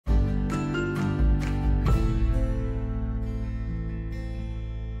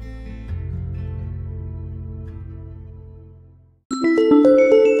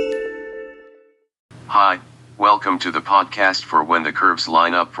welcome to the podcast for When the Curves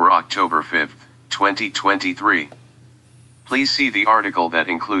Line Up for October 5th, 2023. Please see the article that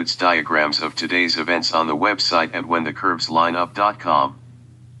includes diagrams of today's events on the website at whenthecurveslineup.com.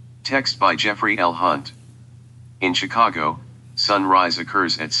 Text by Jeffrey L. Hunt. In Chicago, sunrise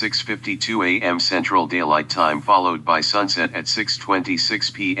occurs at 6:52 a.m. Central Daylight Time, followed by sunset at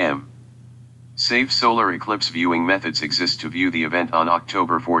 6:26 p.m. Safe solar eclipse viewing methods exist to view the event on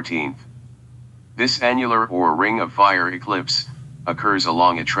October 14th. This annular or ring of fire eclipse occurs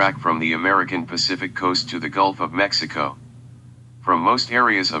along a track from the American Pacific coast to the Gulf of Mexico. From most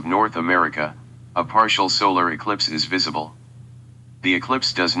areas of North America, a partial solar eclipse is visible. The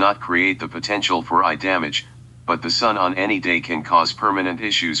eclipse does not create the potential for eye damage, but the sun on any day can cause permanent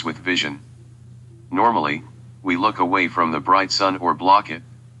issues with vision. Normally, we look away from the bright sun or block it.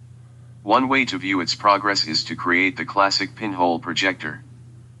 One way to view its progress is to create the classic pinhole projector.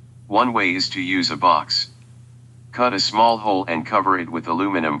 One way is to use a box. Cut a small hole and cover it with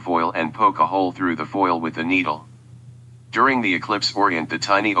aluminum foil and poke a hole through the foil with a needle. During the eclipse, orient the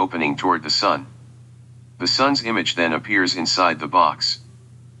tiny opening toward the sun. The sun's image then appears inside the box.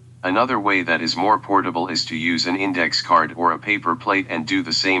 Another way that is more portable is to use an index card or a paper plate and do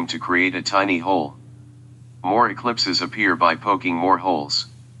the same to create a tiny hole. More eclipses appear by poking more holes.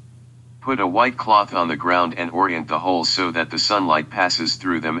 Put a white cloth on the ground and orient the holes so that the sunlight passes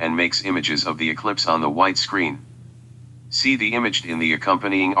through them and makes images of the eclipse on the white screen. See the image in the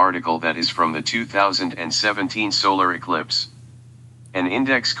accompanying article that is from the 2017 solar eclipse. An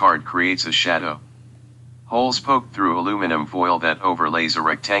index card creates a shadow. Holes poked through aluminum foil that overlays a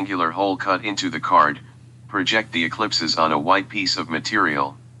rectangular hole cut into the card project the eclipses on a white piece of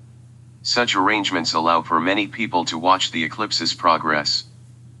material. Such arrangements allow for many people to watch the eclipse's progress.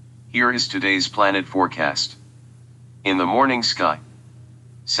 Here is today's planet forecast. In the morning sky,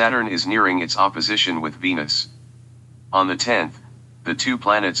 Saturn is nearing its opposition with Venus. On the 10th, the two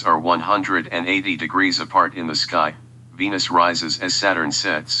planets are 180 degrees apart in the sky. Venus rises as Saturn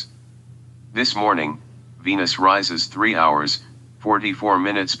sets. This morning, Venus rises 3 hours, 44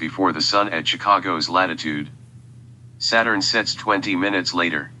 minutes before the sun at Chicago's latitude. Saturn sets 20 minutes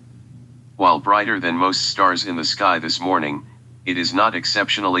later. While brighter than most stars in the sky this morning, it is not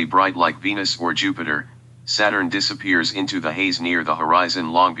exceptionally bright like Venus or Jupiter. Saturn disappears into the haze near the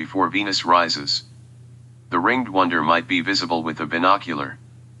horizon long before Venus rises. The ringed wonder might be visible with a binocular.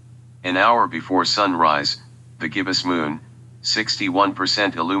 An hour before sunrise, the gibbous moon,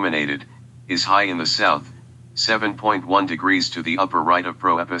 61% illuminated, is high in the south, 7.1 degrees to the upper right of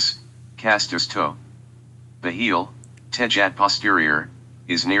Proepus, Castor's toe. The heel, Tegat posterior,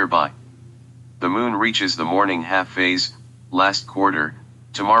 is nearby. The moon reaches the morning half phase, last quarter,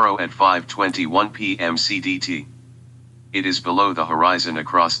 tomorrow at 5:21 p.m. CDT. It is below the horizon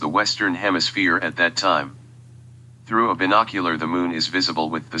across the western hemisphere at that time. Through a binocular, the moon is visible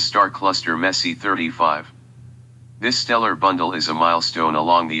with the star cluster Messier 35. This stellar bundle is a milestone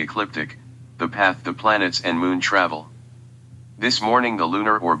along the ecliptic, the path the planets and moon travel. This morning the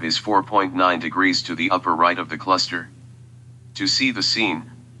lunar orb is 4.9 degrees to the upper right of the cluster. To see the scene,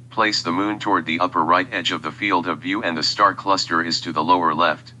 place the moon toward the upper right edge of the field of view and the star cluster is to the lower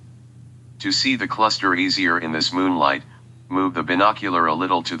left. To see the cluster easier in this moonlight, move the binocular a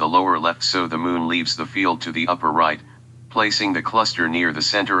little to the lower left so the moon leaves the field to the upper right, placing the cluster near the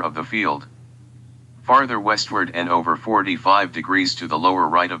center of the field. Farther westward and over 45 degrees to the lower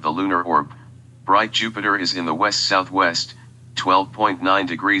right of the lunar orb, bright Jupiter is in the west-southwest, 12.9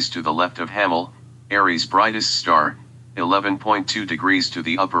 degrees to the left of Hammel, Aries' brightest star, 11.2 degrees to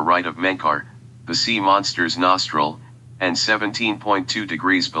the upper right of Menkar, the sea monster's nostril, and 17.2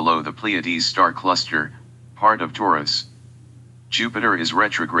 degrees below the Pleiades star cluster, part of Taurus. Jupiter is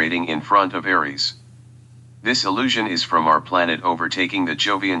retrograding in front of Aries. This illusion is from our planet overtaking the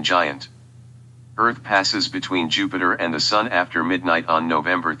Jovian giant. Earth passes between Jupiter and the Sun after midnight on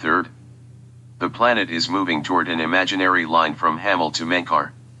November 3rd. The planet is moving toward an imaginary line from Hammel to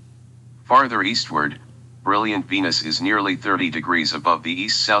Menkar. Farther eastward, brilliant Venus is nearly 30 degrees above the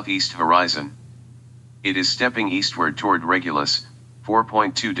east-southeast horizon. It is stepping eastward toward Regulus,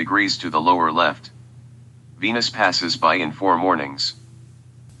 4.2 degrees to the lower left. Venus passes by in 4 mornings.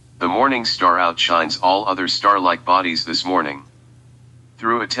 The morning star outshines all other star-like bodies this morning.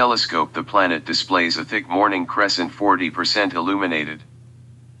 Through a telescope the planet displays a thick morning crescent 40% illuminated.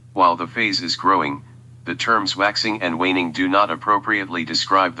 While the phase is growing, the terms waxing and waning do not appropriately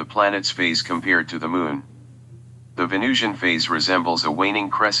describe the planet's phase compared to the moon. The Venusian phase resembles a waning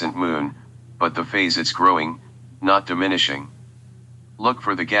crescent moon, but the phase it's growing, not diminishing. Look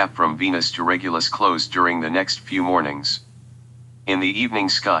for the gap from Venus to Regulus close during the next few mornings. In the evening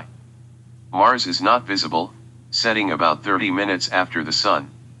sky, Mars is not visible, setting about 30 minutes after the Sun.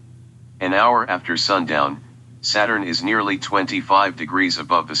 An hour after sundown, Saturn is nearly 25 degrees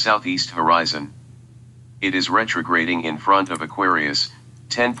above the southeast horizon. It is retrograding in front of Aquarius,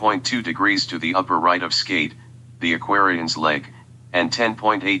 10.2 degrees to the upper right of Skate, the Aquarian's leg, and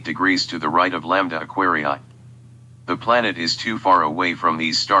 10.8 degrees to the right of Lambda Aquarii. The planet is too far away from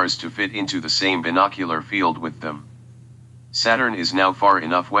these stars to fit into the same binocular field with them. Saturn is now far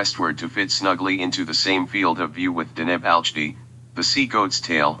enough westward to fit snugly into the same field of view with Deneb Alchdi, the sea goat's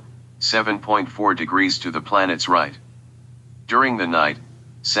tail, 7.4 degrees to the planet's right. During the night,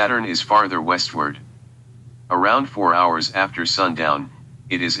 Saturn is farther westward. Around 4 hours after sundown,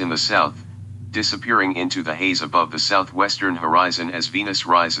 it is in the south, disappearing into the haze above the southwestern horizon as Venus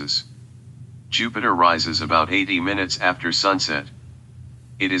rises. Jupiter rises about 80 minutes after sunset.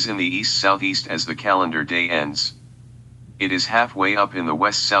 It is in the east-southeast as the calendar day ends. It is halfway up in the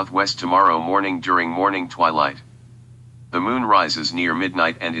west-southwest tomorrow morning during morning twilight. The moon rises near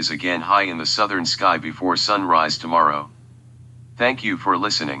midnight and is again high in the southern sky before sunrise tomorrow. Thank you for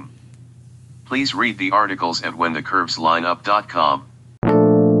listening. Please read the articles at whenthecurveslineup.com.